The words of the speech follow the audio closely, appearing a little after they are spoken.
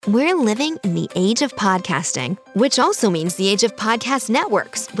We're living in the age of podcasting, which also means the age of podcast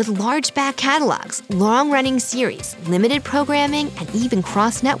networks with large back catalogs, long-running series, limited programming, and even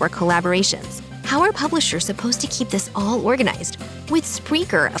cross-network collaborations. How are publishers supposed to keep this all organized? With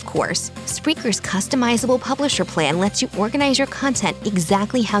Spreaker, of course. Spreaker's customizable publisher plan lets you organize your content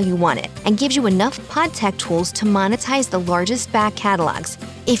exactly how you want it and gives you enough pod tech tools to monetize the largest back catalogs.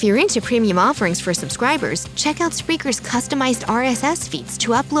 If you're into premium offerings for subscribers, check out Spreaker's customized RSS feeds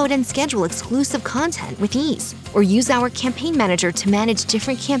to upload and schedule exclusive content with ease. Or use our campaign manager to manage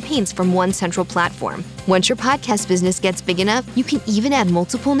different campaigns from one central platform. Once your podcast business gets big enough, you can even add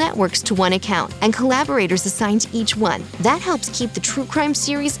multiple networks to one account and collaborators assigned to each one. That helps keep the true crime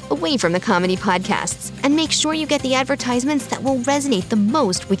series away from the comedy podcasts and make sure you get the advertisements that will resonate the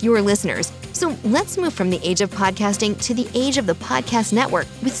most with your listeners. So let's move from the age of podcasting to the age of the podcast network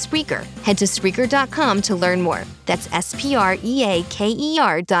with Spreaker. Head to Spreaker.com to learn more. That's Spreaker.com.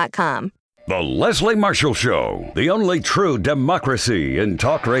 The Leslie Marshall Show, the only true democracy in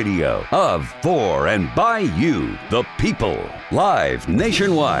talk radio, of, for, and by you, the people. Live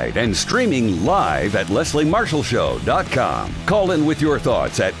nationwide and streaming live at lesliemarshallshow.com. Call in with your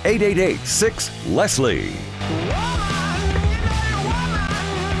thoughts at 888-6-LESLIE.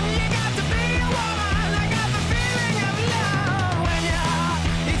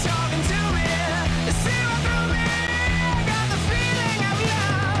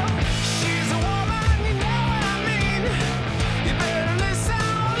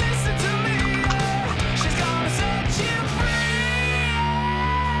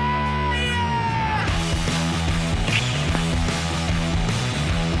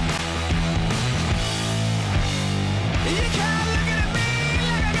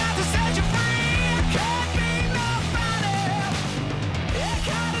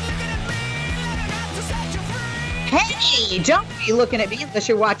 Don't be looking at me unless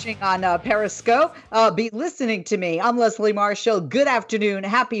you're watching on Periscope. Be listening to me. I'm Leslie Marshall. Good afternoon.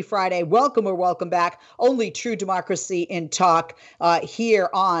 Happy Friday. Welcome or welcome back. Only true democracy in talk here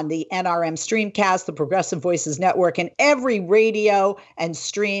on the NRM Streamcast, the Progressive Voices Network, and every radio and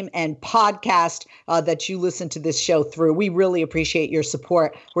stream and podcast that you listen to this show through. We really appreciate your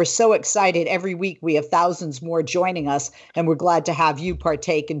support. We're so excited. Every week we have thousands more joining us, and we're glad to have you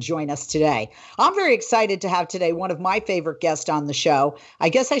partake and join us today. I'm very excited to have today one of my favorite guest on the show. I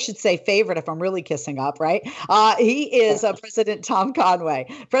guess I should say favorite if I'm really kissing up, right? He is President Tom Conway.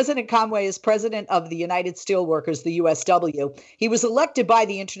 President Conway is president of the United Steelworkers, the USW. He was elected by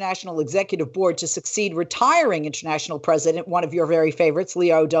the International Executive Board to succeed retiring international president, one of your very favorites,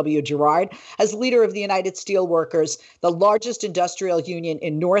 Leo W. Gerard, as leader of the United Steelworkers, the largest industrial union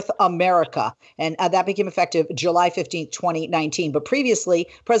in North America. And that became effective July 15th, 2019. But previously,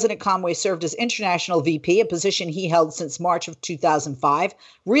 President Conway served as international VP, a position he held since March of 2005,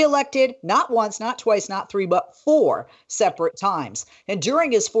 reelected not once, not twice, not three, but four separate times. And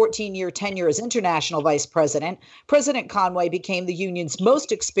during his 14-year tenure as international vice president, President Conway became the union's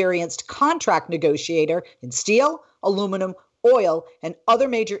most experienced contract negotiator in steel, aluminum, oil, and other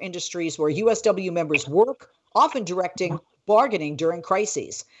major industries where USW members work, often directing bargaining during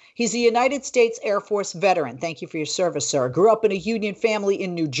crises. He's a United States Air Force veteran. Thank you for your service, sir. Grew up in a union family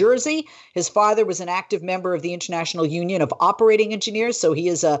in New Jersey. His father was an active member of the International Union of Operating Engineers, so he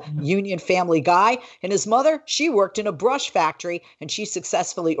is a union family guy. And his mother, she worked in a brush factory, and she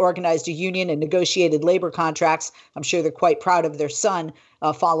successfully organized a union and negotiated labor contracts. I'm sure they're quite proud of their son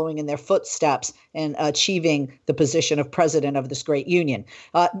following in their footsteps and achieving the position of president of this great union.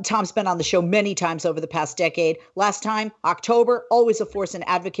 Tom's been on the show many times over the past decade. Last time, October, always a force in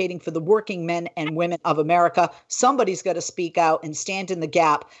advocating for the working men and women of America. Somebody's got to speak out and stand in the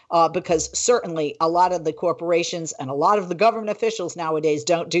gap because certainly a lot of the corporations and a lot of the government officials nowadays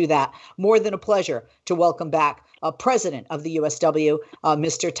don't do that. More than a pleasure to welcome back President of the USW,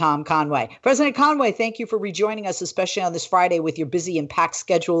 Mr. Tom Conway. President Conway, thank you for rejoining us, especially on this Friday with your busy and packed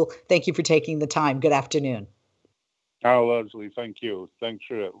schedule. Thank you for taking the time. Good afternoon. Oh, Leslie, thank you. Thanks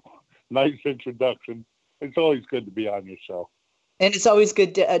for a nice introduction. It's always good to be on your show. And it's always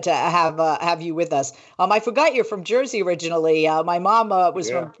good to have you with us. I forgot you're from Jersey originally. My mom was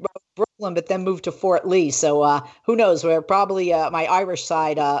from Brooklyn, but then moved to Fort Lee. So who knows? We're probably my Irish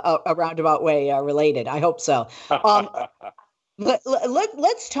side a roundabout way related. I hope so.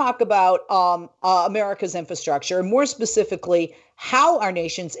 Let's talk about America's infrastructure, and more specifically, how our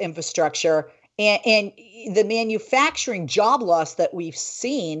nation's infrastructure and the manufacturing job loss that we've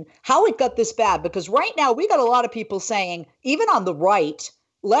seen, how it got this bad. Because right now we got a lot of people saying, even on the right,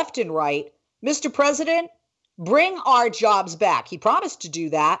 left and right, Mr. President, bring our jobs back. He promised to do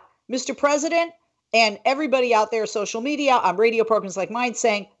that. Mr. President, And everybody out there, social media, on radio programs like mine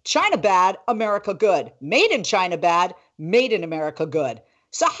saying, China bad, America good. Made in China bad, made in America good.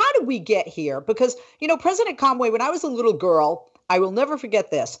 So how did we get here? Because, President Conway, when I was a little girl, I will never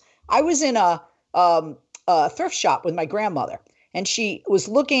forget this. I was in a thrift shop with my grandmother, and she was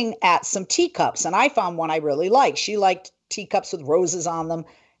looking at some teacups, and I found one I really liked. She liked teacups with roses on them.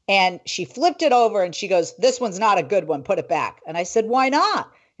 And she flipped it over and she goes, this one's not a good one. Put it back. And I said, why not?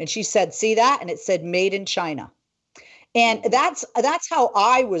 And she said, see that? And it said made in China. And that's how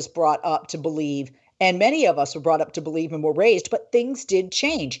I was brought up to believe. And many of us were brought up to believe and were raised, but things did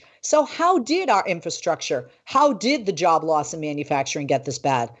change. So how did our infrastructure, how did the job loss in manufacturing get this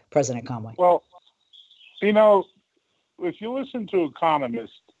bad, President Conway? Well, if you listen to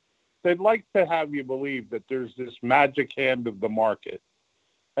economists, they'd like to have you believe that there's this magic hand of the market,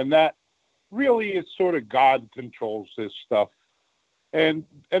 and that really it's sort of God controls this stuff. And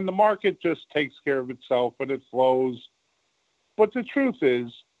the market just takes care of itself and it flows. But the truth is,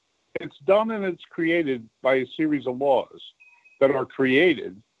 it's done and it's created by a series of laws that are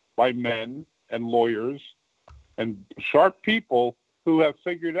created by men and lawyers and sharp people who have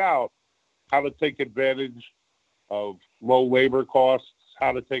figured out how to take advantage of low labor costs,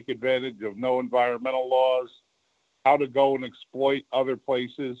 how to take advantage of no environmental laws, how to go and exploit other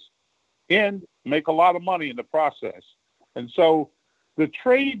places and make a lot of money in the process. And so the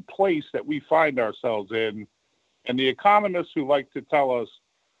trade place that we find ourselves in, and the economists who like to tell us,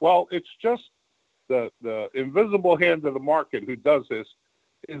 well, it's just the invisible hand of the market who does this,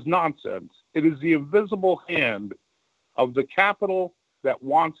 is nonsense. It is the invisible hand of the capital that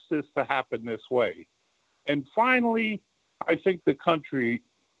wants this to happen this way. And finally, I think the country,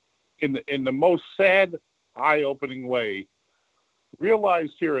 in the most sad, eye-opening way,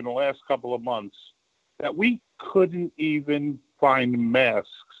 realized here in the last couple of months that we couldn't even find masks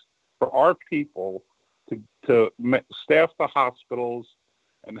for our people to staff the hospitals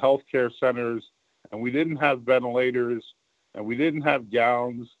and healthcare centers, and we didn't have ventilators, and we didn't have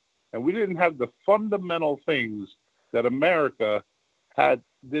gowns, and we didn't have the fundamental things that America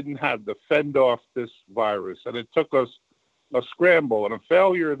didn't have to fend off this virus. And it took us a scramble and a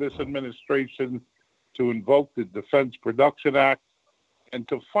failure of this administration to invoke the Defense Production Act and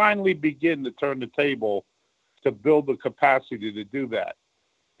to finally begin to turn the table to build the capacity to do that.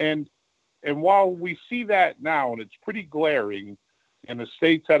 And while we see that now, and it's pretty glaring, and the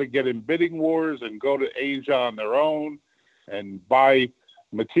states had to get in bidding wars and go to Asia on their own and buy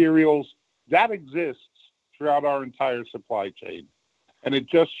materials, that exists throughout our entire supply chain. And it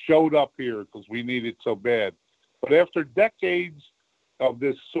just showed up here because we need it so bad. But after decades of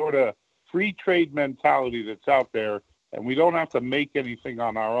this sort of free trade mentality that's out there, and we don't have to make anything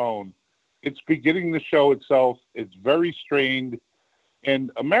on our own, it's beginning to show itself. It's very strained.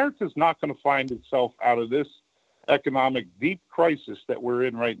 And America's not going to find itself out of this economic deep crisis that we're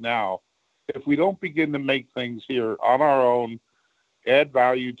in right now if we don't begin to make things here on our own, add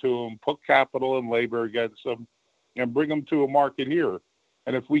value to them, put capital and labor against them, and bring them to a market here.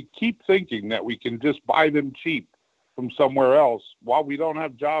 And if we keep thinking that we can just buy them cheap from somewhere else while we don't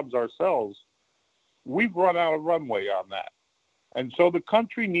have jobs ourselves, we've run out of runway on that. And so the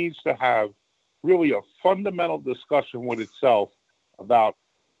country needs to have really a fundamental discussion with itself about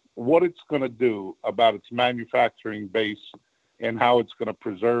what it's going to do about its manufacturing base and how it's going to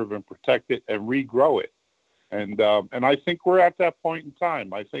preserve and protect it and regrow it. And I think we're at that point in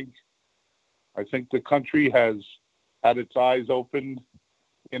time. I think the country has had its eyes opened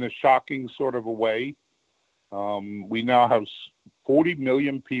in a shocking sort of a way. We now have 40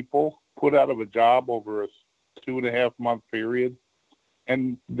 million people put out of a job over a 2.5 month period.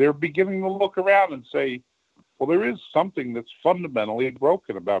 And they're beginning to look around and say, well, there is something that's fundamentally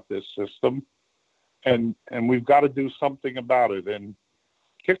broken about this system, and we've got to do something about it. And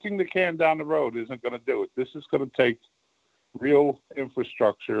kicking the can down the road isn't going to do it. This is going to take real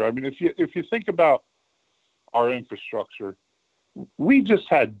infrastructure. I mean, if you think about our infrastructure, we just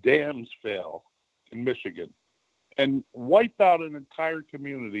had dams fail in Michigan and wipe out an entire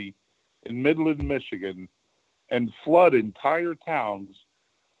community in Midland, Michigan, and flood entire towns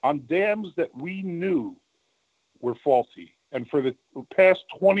on dams that we knew were faulty, and for the past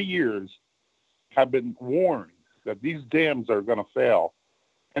 20 years have been warned that these dams are going to fail.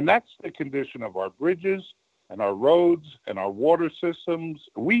 And that's the condition of our bridges and our roads and our water systems.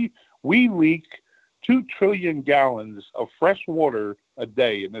 We leak 2 trillion gallons of fresh water a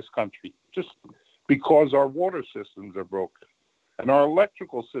day in this country just because our water systems are broken. And our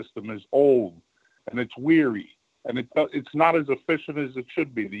electrical system is old and it's weary and it's not as efficient as it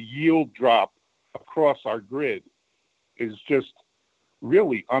should be. The yield drop across our grid is just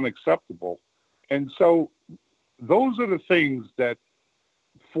really unacceptable. And so those are the things that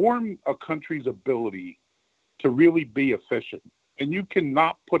form a country's ability to really be efficient. And you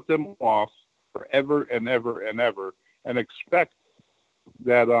cannot put them off forever and ever and ever and expect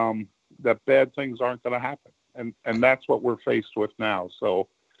that that bad things aren't going to happen. And that's what we're faced with now. So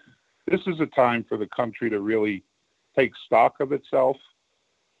this is a time for the country to really take stock of itself,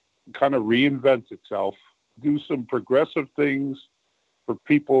 kind of reinvent itself, do some progressive things for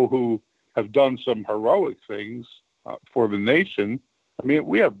people who have done some heroic things for the nation. I mean,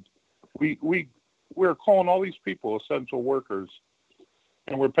 we're calling all these people essential workers,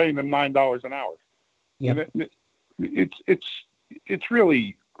 and we're paying them $9 an hour. Yeah, it's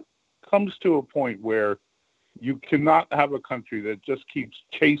really comes to a point where you cannot have a country that just keeps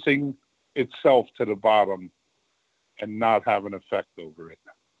chasing itself to the bottom and not have an effect over it.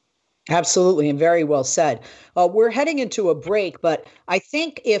 absolutely, and very well said. We're heading into a break, but I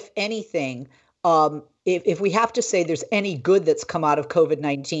think if anything, if we have to say there's any good that's come out of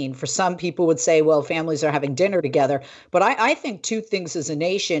COVID-19, for some people would say, well, families are having dinner together. But I think two things as a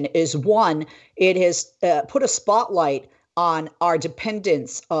nation is, one, it has put a spotlight on our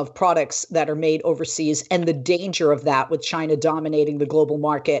dependence of products that are made overseas and the danger of that, with China dominating the global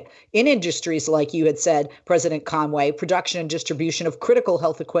market in industries like you had said, President Conway, production and distribution of critical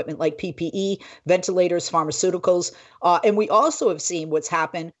health equipment like PPE, ventilators, pharmaceuticals. And we also have seen what's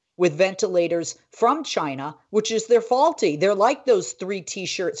happened with ventilators from China, which is they're faulty. They're like those 3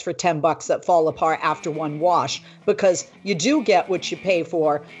 T-shirts for $10 that fall apart after one wash, because you do get what you pay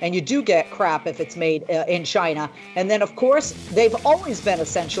for, and you do get crap if it's made in China. And then, of course, they've always been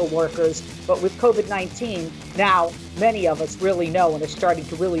essential workers, but with COVID-19, now many of us really know and are starting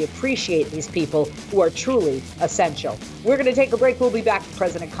to really appreciate these people who are truly essential. We're going to take a break. We'll be back with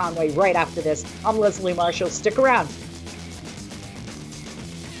President Conway right after this. I'm Leslie Marshall. Stick around.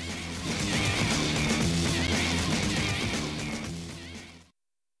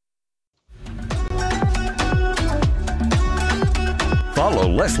 Follow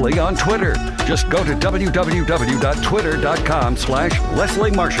Leslie on Twitter. Just go to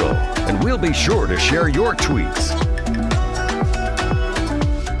www.twitter.com/Leslie Marshall, and we'll be sure to share your tweets.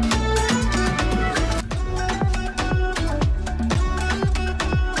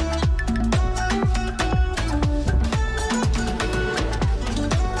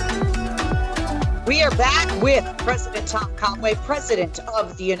 We are back with President Tom Conway, President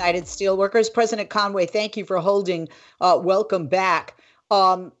of the United Steelworkers. President Conway, thank you for holding. Welcome back.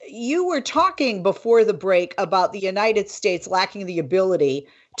 You were talking before the break about the United States lacking the ability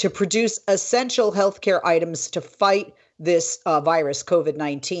to produce essential healthcare items to fight this virus,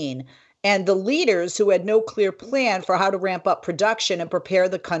 COVID-19, and the leaders who had no clear plan for how to ramp up production and prepare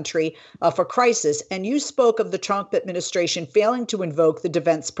the country for crisis. And you spoke of the Trump administration failing to invoke the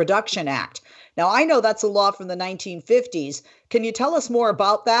Defense Production Act. Now, I know that's a law from the 1950s. Can you tell us more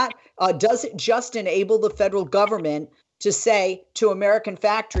about that? Does it just enable the federal government to say to American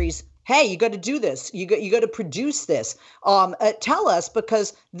factories, hey, you got to do this. You got to produce this. Tell us,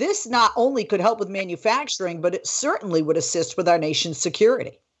 because this not only could help with manufacturing, but it certainly would assist with our nation's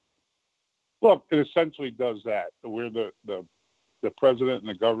security. Well, it essentially does that. Where the president and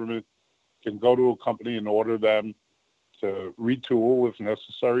the government can go to a company and order them to retool if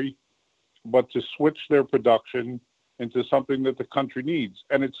necessary, but to switch their production into something that the country needs.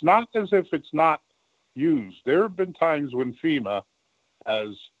 And it's not as if it's not used. There have been times when FEMA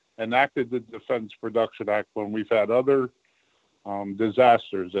has enacted the Defense Production Act when we've had other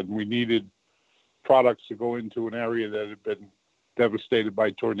disasters and we needed products to go into an area that had been devastated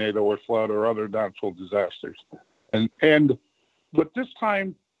by tornado or flood or other natural disasters. But this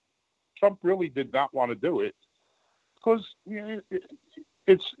time, Trump really did not want to do it because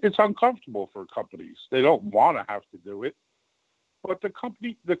it's uncomfortable for companies. They don't want to have to do it, but the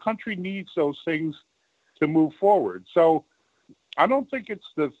country needs those things to move forward. So I don't think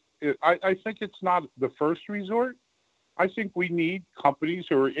I think it's not the first resort. I think we need companies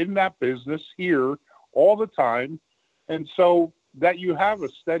who are in that business here all the time. And so that you have a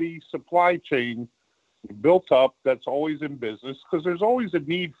steady supply chain built up that's always in business, because there's always a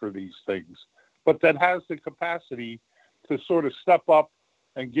need for these things, but that has the capacity to sort of step up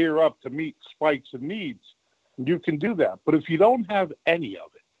and gear up to meet spikes and needs. You can do that. But if you don't have any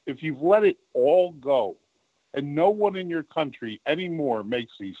of it, if you've let it all go and no one in your country anymore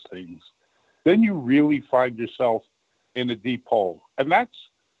makes these things, then you really find yourself in a deep hole. And that's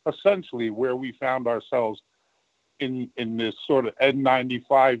essentially where we found ourselves in this sort of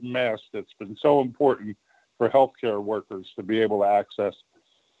N95 mask that's been so important for healthcare workers to be able to access,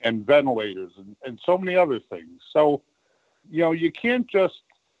 and ventilators and so many other things. So, you can't just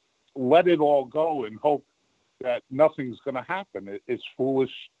let it all go and hope that nothing's going to happen. It's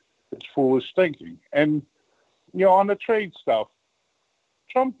foolish. It's foolish thinking. And, on the trade stuff,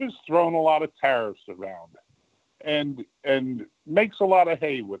 Trump has thrown a lot of tariffs around and makes a lot of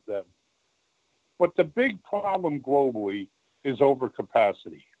hay with them. But the big problem globally is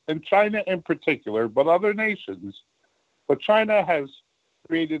overcapacity. And China in particular, but other nations. But China has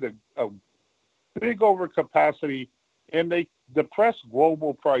created a big overcapacity, and they depress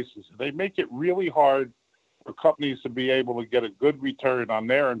global prices. They make it really hard for companies to be able to get a good return on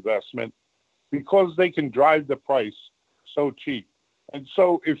their investment because they can drive the price so cheap. And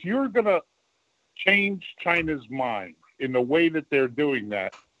so if you're going to change China's mind in the way that they're doing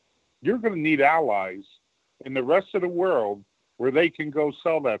that, you're going to need allies in the rest of the world where they can go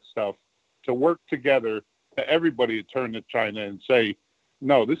sell that stuff to work together to everybody to turn to China and say,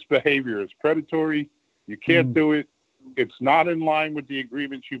 no, this behavior is predatory. You can't do it. It's not in line with the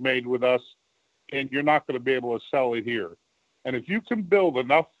agreements you made with us, and you're not going to be able to sell it here. And if you can build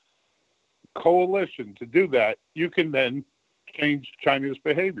enough coalition to do that, you can then change China's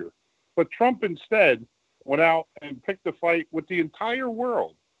behavior. But Trump instead went out and picked a fight with the entire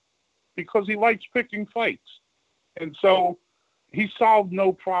world because he likes picking fights. And so he solved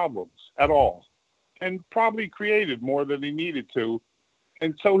no problems at all and probably created more than he needed to.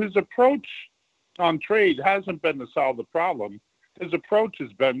 And so his approach on trade hasn't been to solve the problem. His approach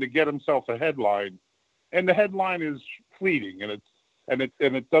has been to get himself a headline, and the headline is fleeting, and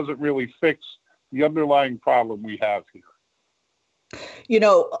it doesn't really fix the underlying problem we have here.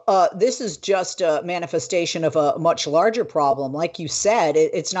 This is just a manifestation of a much larger problem. Like you said,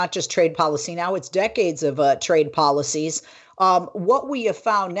 it's not just trade policy now, it's decades of trade policies. What we have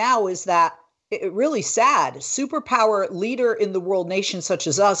found now is that really sad. Superpower leader in the world, nations such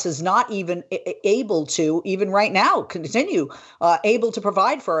as us, is not even able to, even right now, continue able to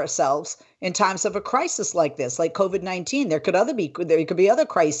provide for ourselves in times of a crisis like this, like COVID-19. There could be other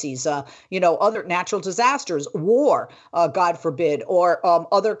crises, other natural disasters, war, God forbid, or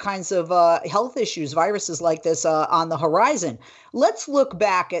other kinds of health issues, viruses like this on the horizon. Let's look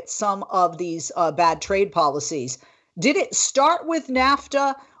back at some of these bad trade policies. Did it start with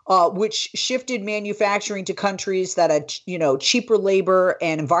NAFTA? Which shifted manufacturing to countries that had, cheaper labor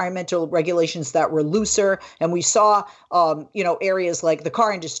and environmental regulations that were looser. And we saw, areas like the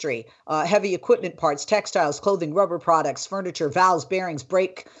car industry, heavy equipment parts, textiles, clothing, rubber products, furniture, valves, bearings,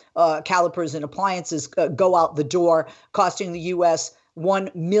 brake calipers, and appliances go out the door, costing the U.S.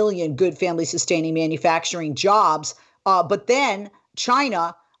 1 million good family-sustaining manufacturing jobs. But then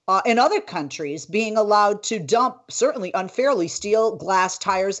China and other countries being allowed to dump, certainly unfairly, steel, glass,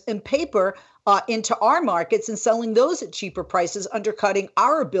 tires, and paper into our markets and selling those at cheaper prices, undercutting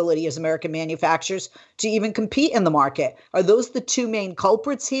our ability as American manufacturers to even compete in the market. Are those the two main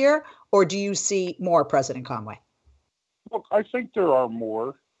culprits here, or do you see more, President Conway? Look, I think there are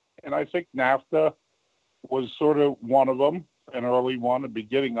more, and I think NAFTA was sort of one of them, an early one, the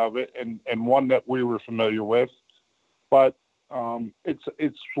beginning of it, and one that we were familiar with. But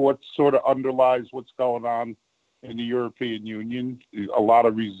it's what sort of underlies what's going on in the European Union. A lot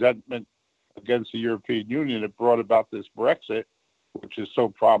of resentment against the European Union. It brought about this Brexit, which is so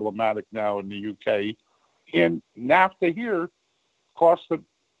problematic now in the UK. And NAFTA here cost it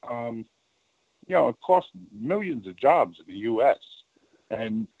cost millions of jobs in the US.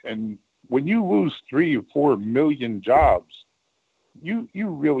 And when you lose 3 or 4 million jobs, you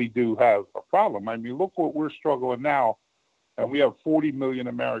really do have a problem. I mean, look what we're struggling now. And we have 40 million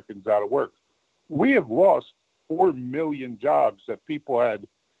Americans out of work. We have lost 4 million jobs that people had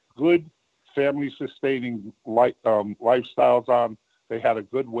good family-sustaining lifestyles on. They had a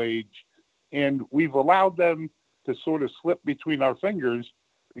good wage. And we've allowed them to sort of slip between our fingers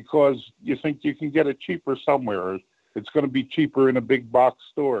because you think you can get it cheaper somewhere. It's going to be cheaper in a big box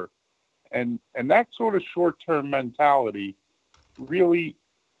store. And that sort of short-term mentality really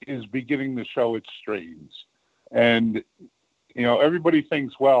is beginning to show its strains. And everybody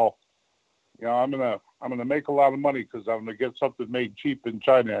thinks, well, I'm gonna make a lot of money because I'm gonna get something made cheap in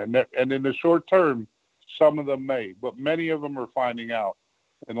China, and in the short term, some of them may, but many of them are finding out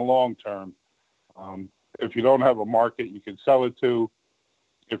in the long term, if you don't have a market you can sell it to,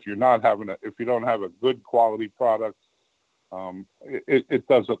 if you don't have a good quality product, it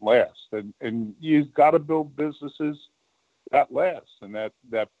doesn't last, and you've got to build businesses that last and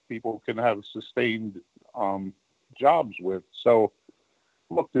that people can have sustained jobs with. So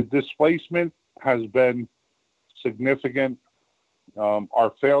look, the displacement has been significant.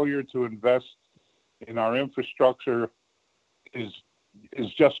 Our failure to invest in our infrastructure is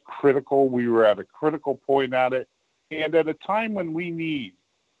just critical. We were at a critical point at it, and at a time when we need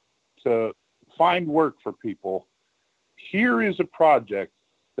to find work for people, here is a project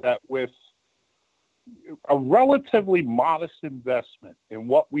that with a relatively modest investment in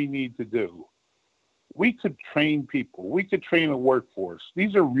what we need to do, we could train people. We could train a workforce.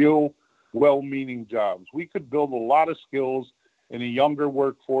 These are real, well-meaning jobs. We could build a lot of skills in a younger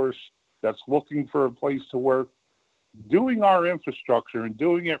workforce that's looking for a place to work. Doing our infrastructure and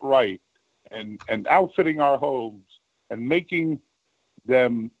doing it right and outfitting our homes and making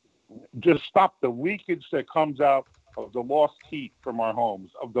them just stop the leakage that comes out of the lost heat from our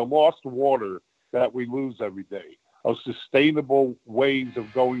homes, of the lost water that we lose every day, of sustainable ways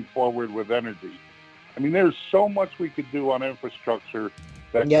of going forward with energy. I mean, there's so much we could do on infrastructure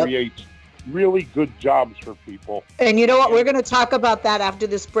that creates really good jobs for people. And you know what? We're going to talk about that after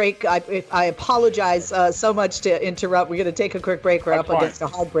this break. I apologize so much to interrupt. We're going to take a quick break. We're up against a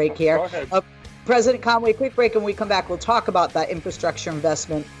hard break here. Go ahead. President Conway, quick break. And when we come back, we'll talk about that infrastructure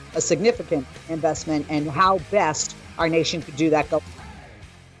investment, a significant investment, and how best our nation could do that.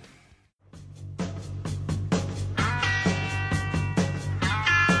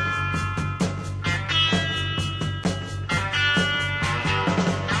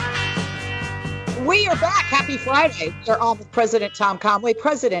 We are back. Happy Friday. We're on with President Tom Conway,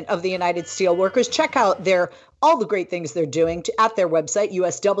 President of the United Steelworkers. Check out all the great things they're doing at their website,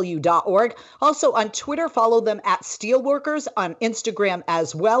 usw.org. Also on Twitter, follow them at Steelworkers, on Instagram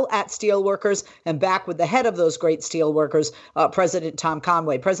as well at Steelworkers, and back with the head of those great steelworkers, President Tom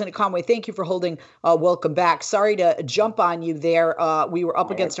Conway. President Conway, thank you for holding Welcome Back. Sorry to jump on you there. We were up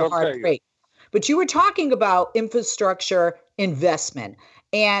against a hard break. But you were talking about infrastructure investment.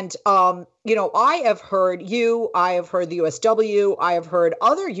 And, I have heard I have heard the USW, I have heard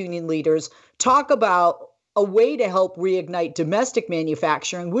other union leaders talk about a way to help reignite domestic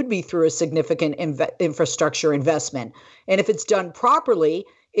manufacturing would be through a significant infrastructure investment. And if it's done properly,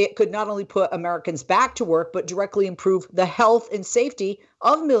 it could not only put Americans back to work, but directly improve the health and safety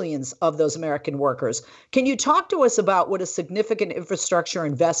of millions of those American workers. Can you talk to us about what a significant infrastructure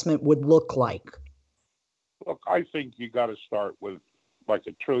investment would look like? Look, I think you got to start with like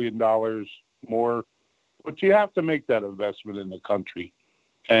 $1 trillion more, but you have to make that investment in the country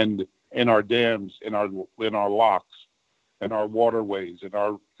and in our dams, in our locks, in our waterways, in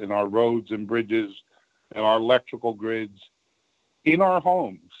our roads and bridges, in our electrical grids, in our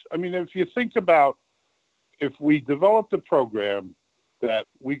homes. I mean, if you think about if we developed a program that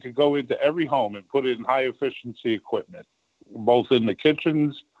we could go into every home and put in high efficiency equipment, both in the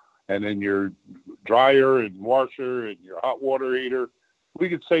kitchens and in your dryer and washer and your hot water heater, we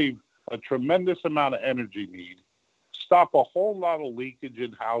could save a tremendous amount of energy need, stop a whole lot of leakage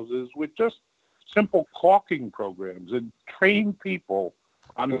in houses with just simple caulking programs, and train people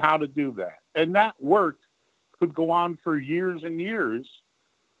on how to do that. And that work could go on for years and years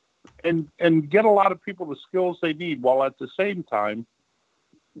and get a lot of people the skills they need, while at the same time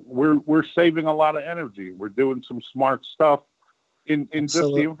we're saving a lot of energy. We're doing some smart stuff in just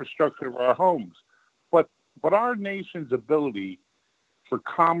the infrastructure of our homes. But our nation's ability for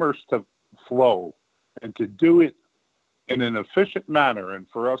commerce to flow and to do it in an efficient manner and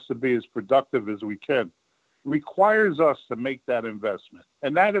for us to be as productive as we can requires us to make that investment.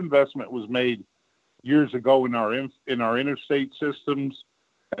 And that investment was made years ago in our interstate systems,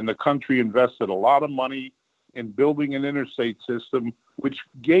 and the country invested a lot of money in building an interstate system, which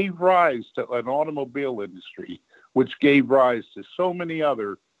gave rise to an automobile industry, which gave rise to so many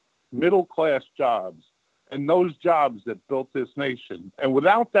other middle-class jobs, and those jobs that built this nation. And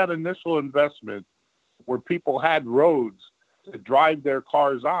without that initial investment, where people had roads to drive their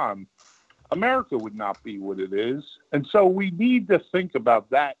cars on, America would not be what it is. And so we need to think about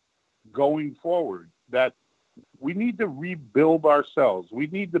that going forward, that we need to rebuild ourselves. We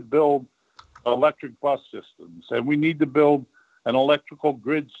need to build electric bus systems, and we need to build an electrical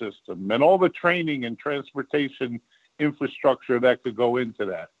grid system and all the training and transportation infrastructure that could go into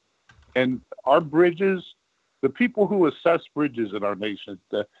that. And our bridges, the people who assess bridges in our nation,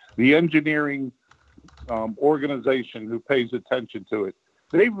 the engineering organization who pays attention to it,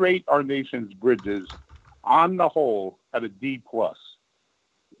 they rate our nation's bridges on the whole at a D+.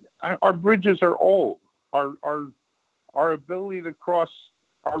 Our bridges are old. Our ability to cross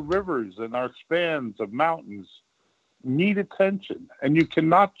our rivers and our spans of mountains need attention. And you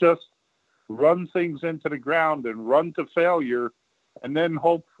cannot just run things into the ground and run to failure and then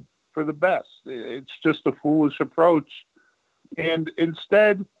hope for the best. It's just a foolish approach. And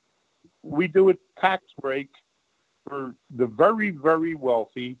instead, we do a tax break for the very, very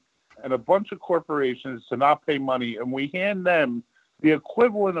wealthy and a bunch of corporations to not pay money, and we hand them the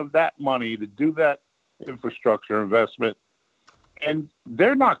equivalent of that money to do that infrastructure investment. And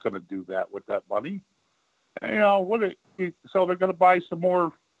they're not going to do that with that money. So they're going to buy some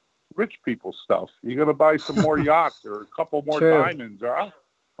more rich people stuff. You're going to buy some more yachts or a couple more diamonds. Or I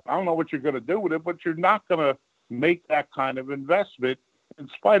don't know what you're going to do with it, but you're not going to make that kind of investment in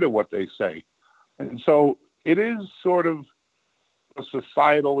spite of what they say. And so it is sort of a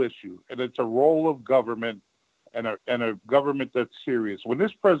societal issue, and it's a role of government and a government that's serious. When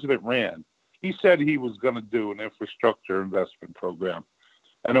this president ran, he said he was going to do an infrastructure investment program.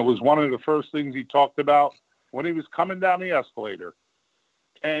 And it was one of the first things he talked about when he was coming down the escalator.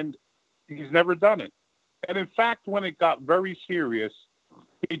 And he's never done it. And in fact, when it got very serious,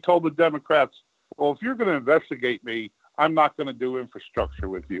 he told the Democrats, well, if you're going to investigate me, I'm not going to do infrastructure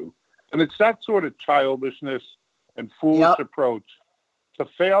with you. And it's that sort of childishness and foolish approach to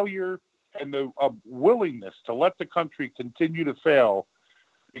failure and the willingness to let the country continue to fail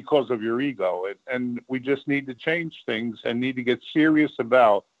because of your ego. And we just need to change things and need to get serious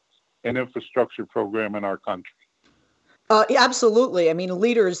about an infrastructure program in our country. Absolutely. I mean,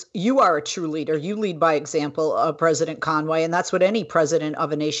 leaders, you are a true leader. You lead by example, President Conway, and that's what any president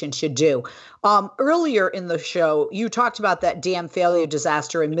of a nation should do. Earlier in the show, you talked about that dam failure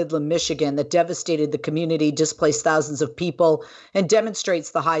disaster in Midland, Michigan that devastated the community, displaced thousands of people, and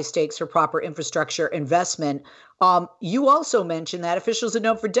demonstrates the high stakes for proper infrastructure investment. You also mentioned that officials had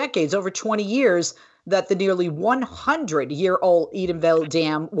known for decades, over 20 years, that the nearly 100-year-old Edenville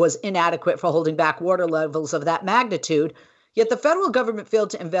Dam was inadequate for holding back water levels of that magnitude. Yet the federal government failed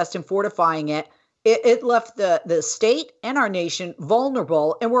to invest in fortifying it. It left the state and our nation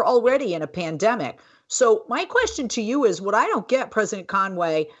vulnerable, and we're already in a pandemic. So my question to you is, what I don't get, President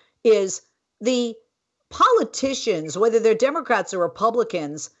Conway, is the politicians, whether they're Democrats or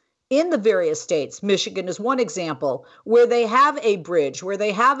Republicans, in the various states, Michigan is one example, where they have a bridge, where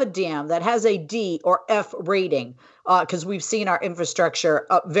they have a dam that has a D or F rating, because we've seen our infrastructure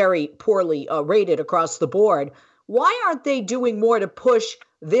very poorly rated across the board. Why aren't they doing more to push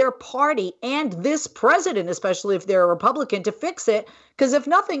their party and this president, especially if they're a Republican, to fix it? Because if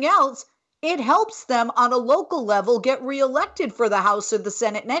nothing else, it helps them on a local level get reelected for the House or the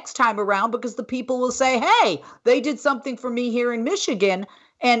Senate next time around, because the people will say, hey, they did something for me here in Michigan.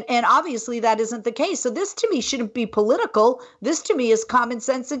 And obviously that isn't the case. So this to me shouldn't be political. This to me is common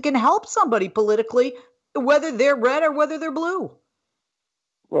sense and can help somebody politically, whether they're red or whether they're blue.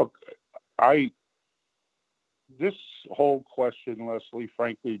 Look, this whole question, Leslie,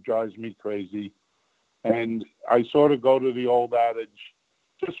 frankly, drives me crazy. And I sort of go to the old adage,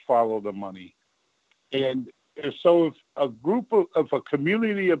 just follow the money. And so if a group of a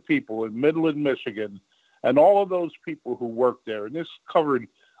community of people in Midland, Michigan, and all of those people who work there, and this covered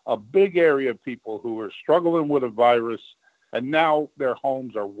a big area of people who are struggling with a virus, and now their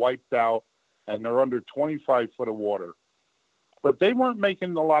homes are wiped out, and they're under 25 foot of water. But they weren't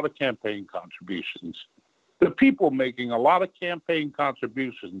making a lot of campaign contributions. The people making a lot of campaign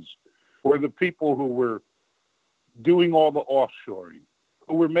contributions were the people who were doing all the offshoring,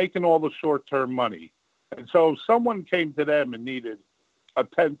 who were making all the short-term money. And so if someone came to them and needed a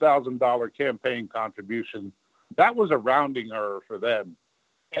 $10,000 campaign contribution, that was a rounding error for them.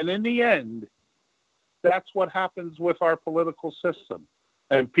 And in the end, that's what happens with our political system.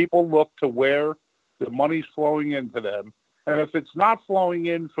 And people look to where the money's flowing into them. And if it's not flowing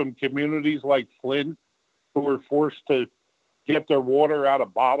in from communities like Flint, who are forced to get their water out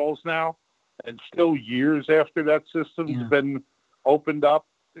of bottles now, and still years after that system's been opened up,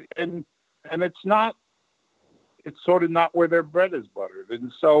 and it's sort of not where their bread is buttered.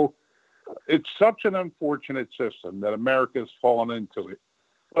 And so it's such an unfortunate system that America's fallen into it.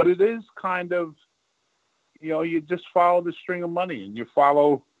 But it is kind of, you just follow the string of money and you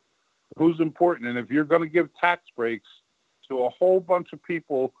follow who's important. And if you're going to give tax breaks to a whole bunch of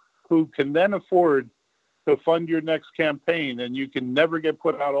people who can then afford to fund your next campaign and you can never get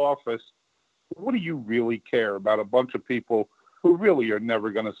put out of office, what do you really care about a bunch of people who really are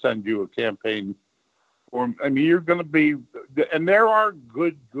never going to send you a campaign? You're going to be, and there are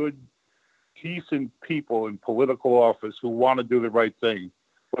good, decent people in political office who want to do the right thing,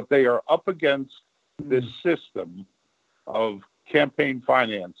 but they are up against this system of campaign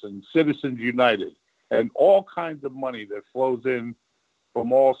finance and Citizens United and all kinds of money that flows in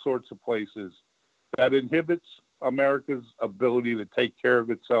from all sorts of places that inhibits America's ability to take care of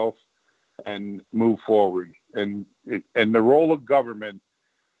itself and move forward. And the role of government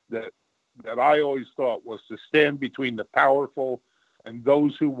that I always thought was to stand between the powerful and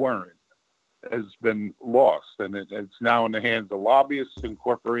those who weren't has been lost. And it's now in the hands of lobbyists and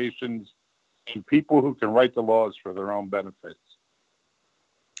corporations and people who can write the laws for their own benefits.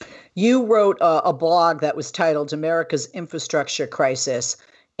 You wrote a blog that was titled America's Infrastructure Crisis.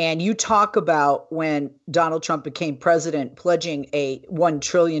 And you talk about when Donald Trump became president, pledging a $1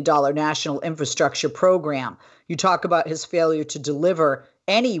 trillion national infrastructure program. You talk about his failure to deliver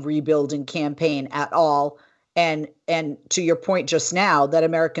any rebuilding campaign at all. And to your point just now, that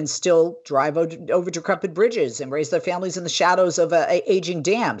Americans still drive over decrepit bridges and raise their families in the shadows of aging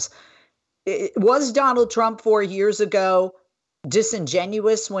dams. Was Donald Trump 4 years ago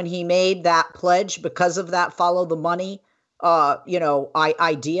disingenuous when he made that pledge because of that follow the money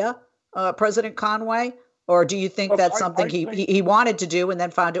idea, President Conway? Or do you think that's something he wanted to do and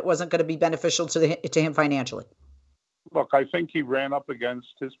then found it wasn't going to be beneficial to him financially? Look, I think he ran up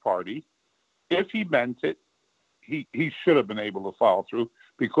against his party. If he meant it, he should have been able to follow through,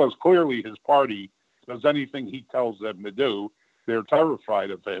 because clearly his party does anything he tells them to do. They're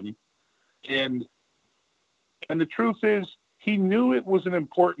terrified of him. And the truth is, he knew it was an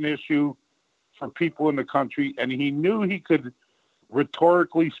important issue for people in the country, and he knew he could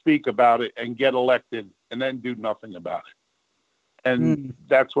rhetorically speak about it and get elected and then do nothing about it. And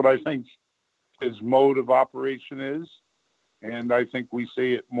that's what I think his mode of operation is. And I think we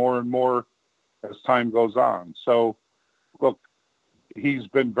see it more and more as time goes on. So, look, he's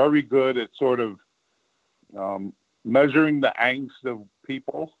been very good at sort of measuring the angst of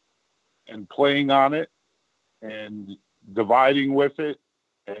people and playing on it and dividing with it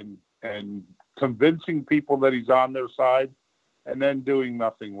and convincing people that he's on their side and then doing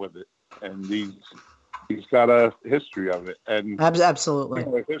nothing with it. And he's got a history of it. And absolutely.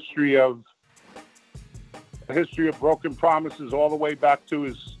 A history of broken promises all the way back to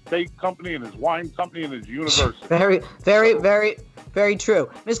his steak company and his wine company and his university. Very, very, very, very true.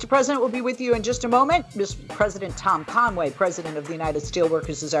 Mr. President, we'll be with you in just a moment. Mr. President Tom Conway, President of the United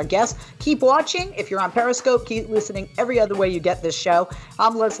Steelworkers, is our guest. Keep watching. If you're on Periscope, keep listening every other way you get this show.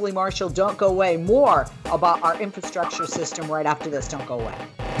 I'm Leslie Marshall. Don't go away. More about our infrastructure system right after this. Don't go away.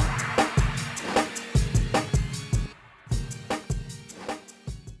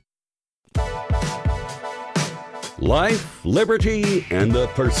 Life, liberty, and the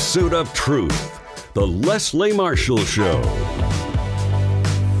pursuit of truth. The Leslie Marshall Show.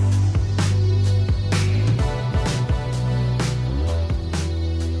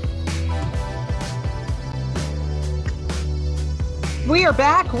 We are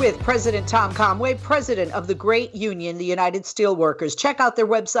back with President Tom Conway, president of the great union, the United Steelworkers. Check out their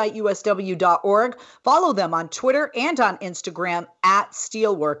website, usw.org. Follow them on Twitter and on Instagram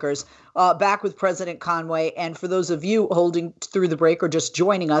 @Steelworkers. Back with President Conway. And for those of you holding through the break or just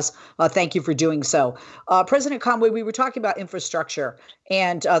joining us, thank you for doing so. President Conway, we were talking about infrastructure.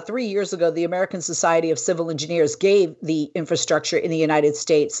 And 3 years ago, the American Society of Civil Engineers gave the infrastructure in the United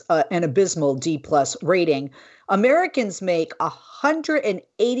States an abysmal D+ rating. Americans make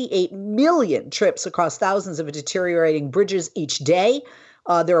 188 million trips across thousands of deteriorating bridges each day.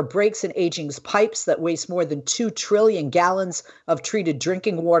 There are breaks in aging pipes that waste more than 2 trillion gallons of treated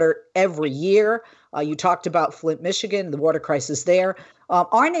drinking water every year. You talked about Flint, Michigan, the water crisis there.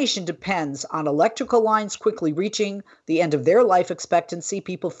 Our nation depends on electrical lines quickly reaching the end of their life expectancy.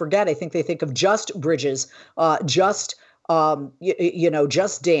 People forget. I think they think of just bridges, just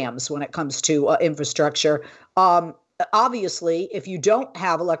dams when it comes to infrastructure. Obviously, if you don't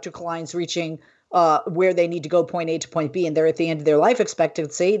have electrical lines reaching where they need to go point A to point B and they're at the end of their life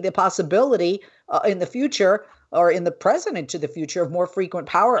expectancy, the possibility in the future or in the present into the future of more frequent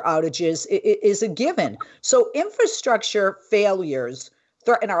power outages is a given. So infrastructure failures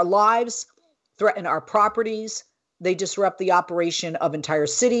threaten our lives, threaten our properties. They disrupt the operation of entire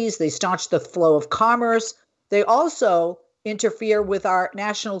cities. They staunch the flow of commerce. They also interfere with our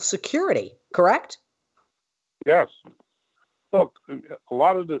national security, correct? Yes. Look, a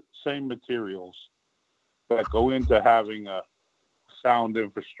lot of the same materials that go into having a sound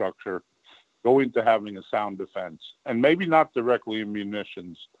infrastructure go into having a sound defense, and maybe not directly in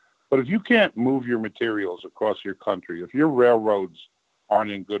munitions, but if you can't move your materials across your country, if your railroads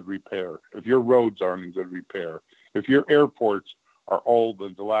aren't in good repair, if your roads aren't in good repair, if your airports are old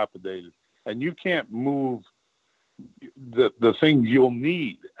and dilapidated, and you can't move the things you'll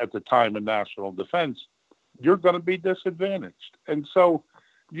need at the time of national defense, you're going to be disadvantaged. And so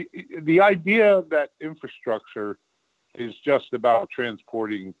the idea that infrastructure is just about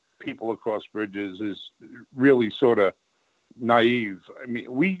transporting people across bridges is really sort of naive. I mean,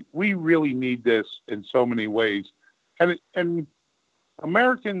 we really need this in so many ways. And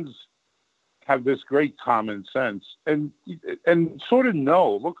Americans have this great common sense and sort of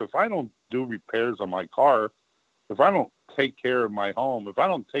know, look, if I don't do repairs on my car, if I don't take care of my home, if I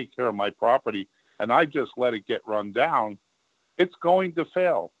don't take care of my property, and I just let it get run down, it's going to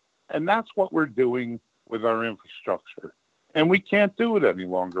fail. And that's what we're doing with our infrastructure. And we can't do it any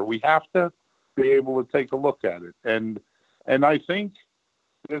longer. We have to be able to take a look at it. And I think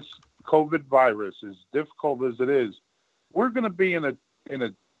this COVID virus, as difficult as it is, we're going to be in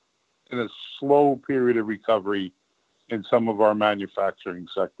a slow period of recovery in some of our manufacturing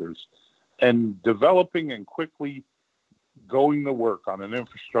sectors. And developing and quickly going to work on an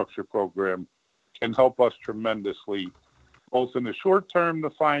infrastructure program can help us tremendously, both in the short term to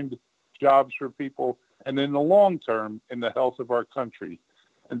find jobs for people and in the long term in the health of our country.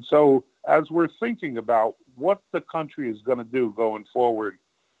 And so as we're thinking about what the country is going to do going forward,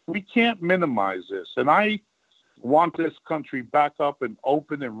 we can't minimize this. And I want this country back up and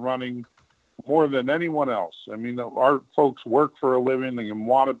open and running more than anyone else. I mean, our folks work for a living and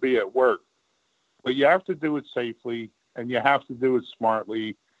want to be at work, but you have to do it safely and you have to do it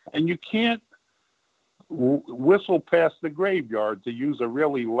smartly. And you can't whistle past the graveyard, to use a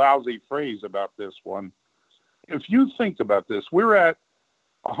really lousy phrase about this one. If you think about this, we're at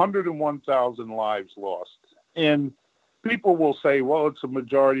 101,000 lives lost. And people will say, well, it's a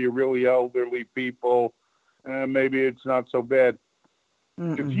majority of really elderly people. Maybe it's not so bad.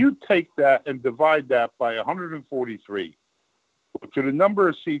 If you take that and divide that by 143, which are the number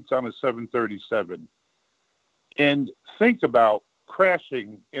of seats on a 737, and think about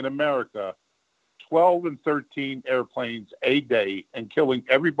crashing in America 12 and 13 airplanes a day and killing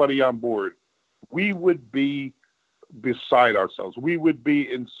everybody on board, we would be beside ourselves. We would be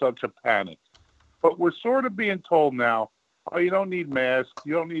in such a panic. But we're sort of being told now, oh, you don't need masks.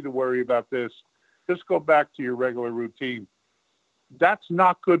 You don't need to worry about this. Just go back to your regular routine. That's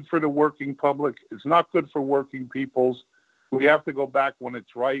not good for the working public. It's not good for working peoples. We have to go back when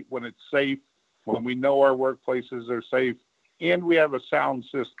it's right, when it's safe, when we know our workplaces are safe, and we have a sound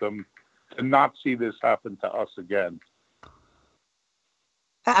system to not see this happen to us again.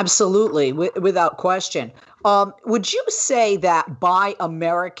 Absolutely, without question. Would you say that Buy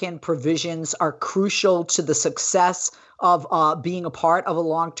American provisions are crucial to the success of being a part of a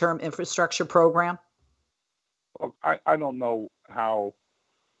long-term infrastructure program? Well, I don't know how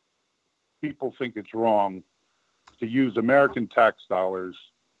people think it's wrong to use American tax dollars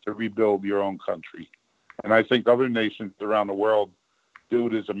to rebuild your own country. And I think other nations around the world do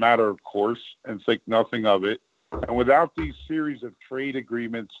it as a matter of course and think nothing of it. And without these series of trade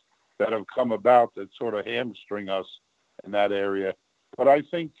agreements that have come about that sort of hamstring us in that area. But I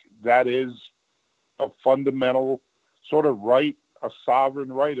think that is a fundamental sort of right, a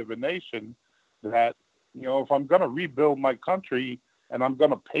sovereign right of a nation that, you know, if I'm going to rebuild my country and I'm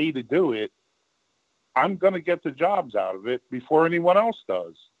going to pay to do it, I'm going to get the jobs out of it before anyone else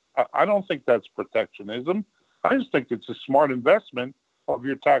does. I don't think that's protectionism. I just think it's a smart investment of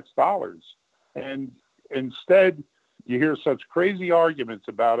your tax dollars. And instead, you hear such crazy arguments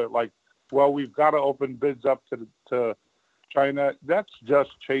about it, like, well, we've got to open bids up to China. That's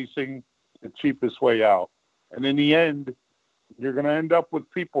just chasing the cheapest way out. And in the end, you're going to end up with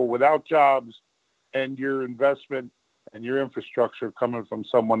people without jobs and your investment and your infrastructure coming from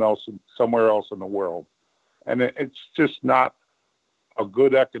somewhere else in the world. And it's just not a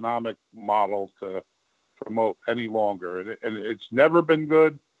good economic model to promote any longer. And it's never been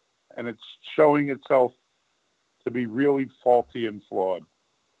good, and it's showing itself to be really faulty and flawed.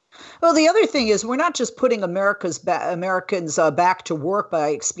 Well, the other thing is we're not just putting Americans back to work by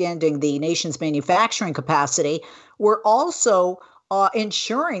expanding the nation's manufacturing capacity. We're also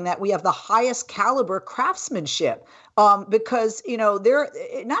ensuring that we have the highest caliber craftsmanship because, you know, there are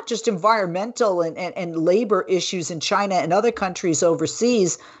not just environmental and labor issues in China and other countries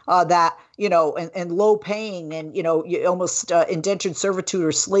overseas that, you know, and low paying and, you know, almost indentured servitude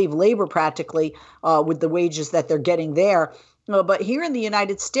or slave labor practically with the wages that they're getting there. But here in the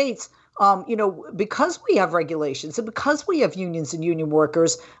United States, you know, because we have regulations and because we have unions and union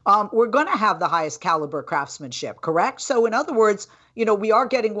workers, we're going to have the highest caliber craftsmanship, correct? So in other words, you know, we are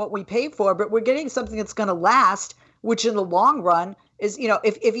getting what we pay for, but we're getting something that's going to last, which in the long run is, you know,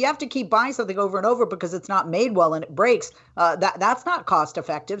 if you have to keep buying something over and over because it's not made well and it breaks, that's not cost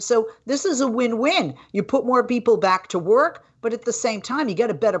effective. So this is a win-win. You put more people back to work, but at the same time, you get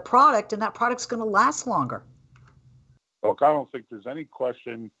a better product and that product's going to last longer. Look, I don't think there's any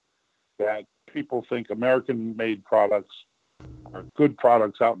question that people think American-made products are good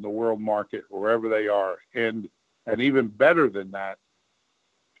products out in the world market, wherever they are. And even better than that,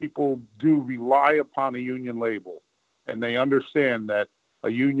 people do rely upon a union label, and they understand that a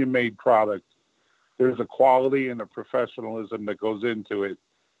union-made product, there's a quality and a professionalism that goes into it,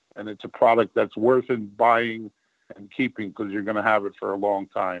 and it's a product that's worth in buying and keeping because you're going to have it for a long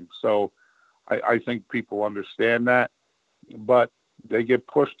time. So I think people understand that. But they get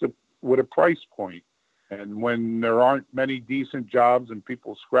pushed to with a price point. And when there aren't many decent jobs and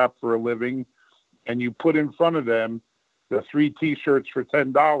people scrap for a living, and you put in front of them the 3 T-shirts for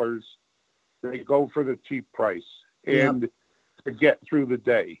 $10, they go for the cheap price and to get through the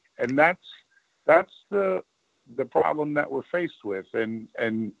day. And that's the problem that we're faced with.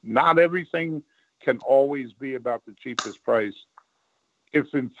 And not everything can always be about the cheapest price,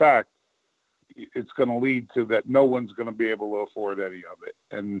 if in fact it's going to lead to that no one's going to be able to afford any of it.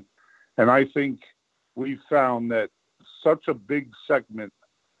 And I think we've found that such a big segment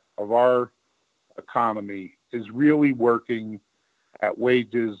of our economy is really working at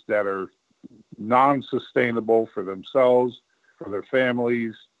wages that are non-sustainable for themselves, for their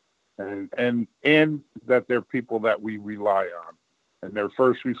families, and that they're people that we rely on. And they're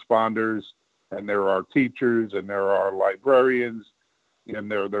first responders, and there are teachers, and there are librarians, and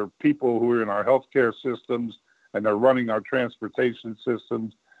there are people who are in our healthcare systems, and they're running our transportation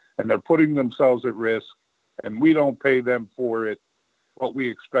systems, and they're putting themselves at risk, and we don't pay them for it, but we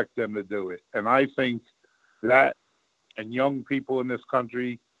expect them to do it. And I think that, and young people in this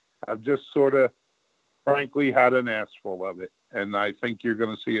country have just sort of, frankly, had an ass full of it. And I think you're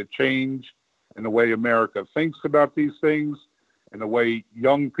going to see a change in the way America thinks about these things, and the way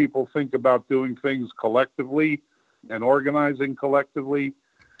young people think about doing things collectively and organizing collectively,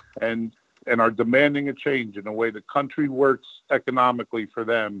 and are demanding a change in the way the country works economically for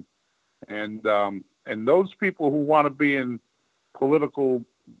them. And those people who want to be in political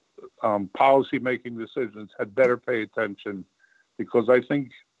policy-making decisions had better pay attention, because I think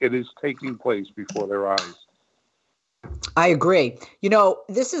it is taking place before their eyes. I agree. You know,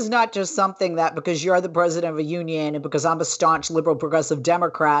 this is not just something that because you're the president of a union and because I'm a staunch liberal progressive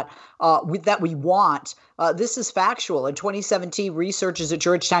Democrat that we want. This is factual. In 2017, researchers at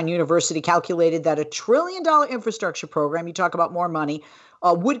Georgetown University calculated that $1 trillion infrastructure program, you talk about more money,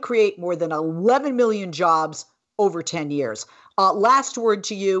 would create more than 11 million jobs over 10 years. Last word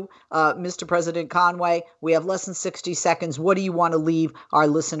to you, Mr. President Conway. We have less than 60 seconds. What do you want to leave our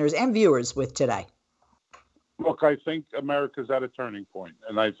listeners and viewers with today? Look, I think America's at a turning point,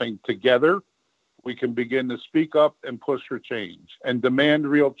 and I think together we can begin to speak up and push for change and demand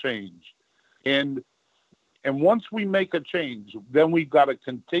real change. And once we make a change, then we've got to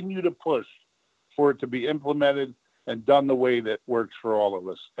continue to push for it to be implemented and done the way that works for all of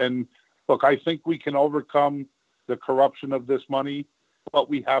us. And look, I think we can overcome the corruption of this money, but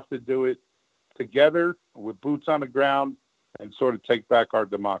we have to do it together with boots on the ground and sort of take back our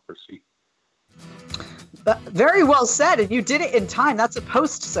democracy. Very well said, and you did it in time. That's a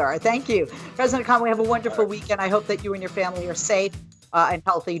post, sir. Thank you. President Conway, have a wonderful weekend. I hope that you and your family are safe and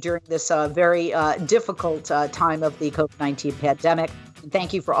healthy during this very difficult time of the COVID-19 pandemic. And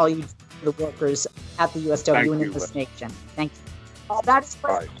thank you for all you do for the workers at the USW and in this nation. Thank you. That's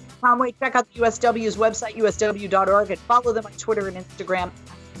President Conway. Check out the USW's website, usw.org, and follow them on Twitter and Instagram.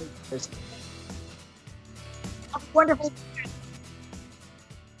 Have a wonderful weekend.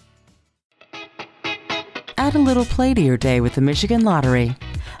 Add a little play to your day with the Michigan Lottery.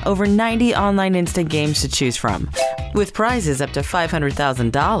 Over 90 online instant games to choose from, with prizes up to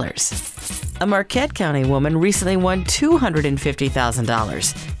 $500,000. A Marquette County woman recently won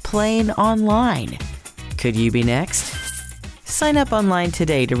 $250,000 playing online. Could you be next? Sign up online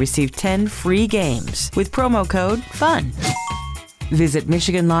today to receive 10 free games with promo code FUN. Visit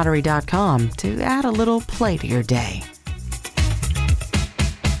MichiganLottery.com to add a little play to your day.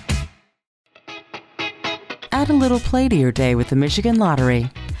 Add a little play to your day with the Michigan Lottery.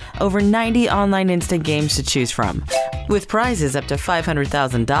 Over 90 online instant games to choose from, with prizes up to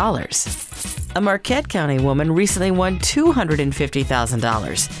 $500,000. A Marquette County woman recently won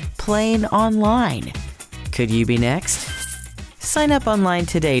 $250,000 playing online. Could you be next? Sign up online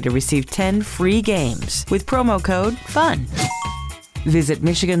today to receive 10 free games with promo code FUN. Visit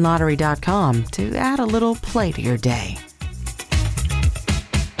MichiganLottery.com to add a little play to your day.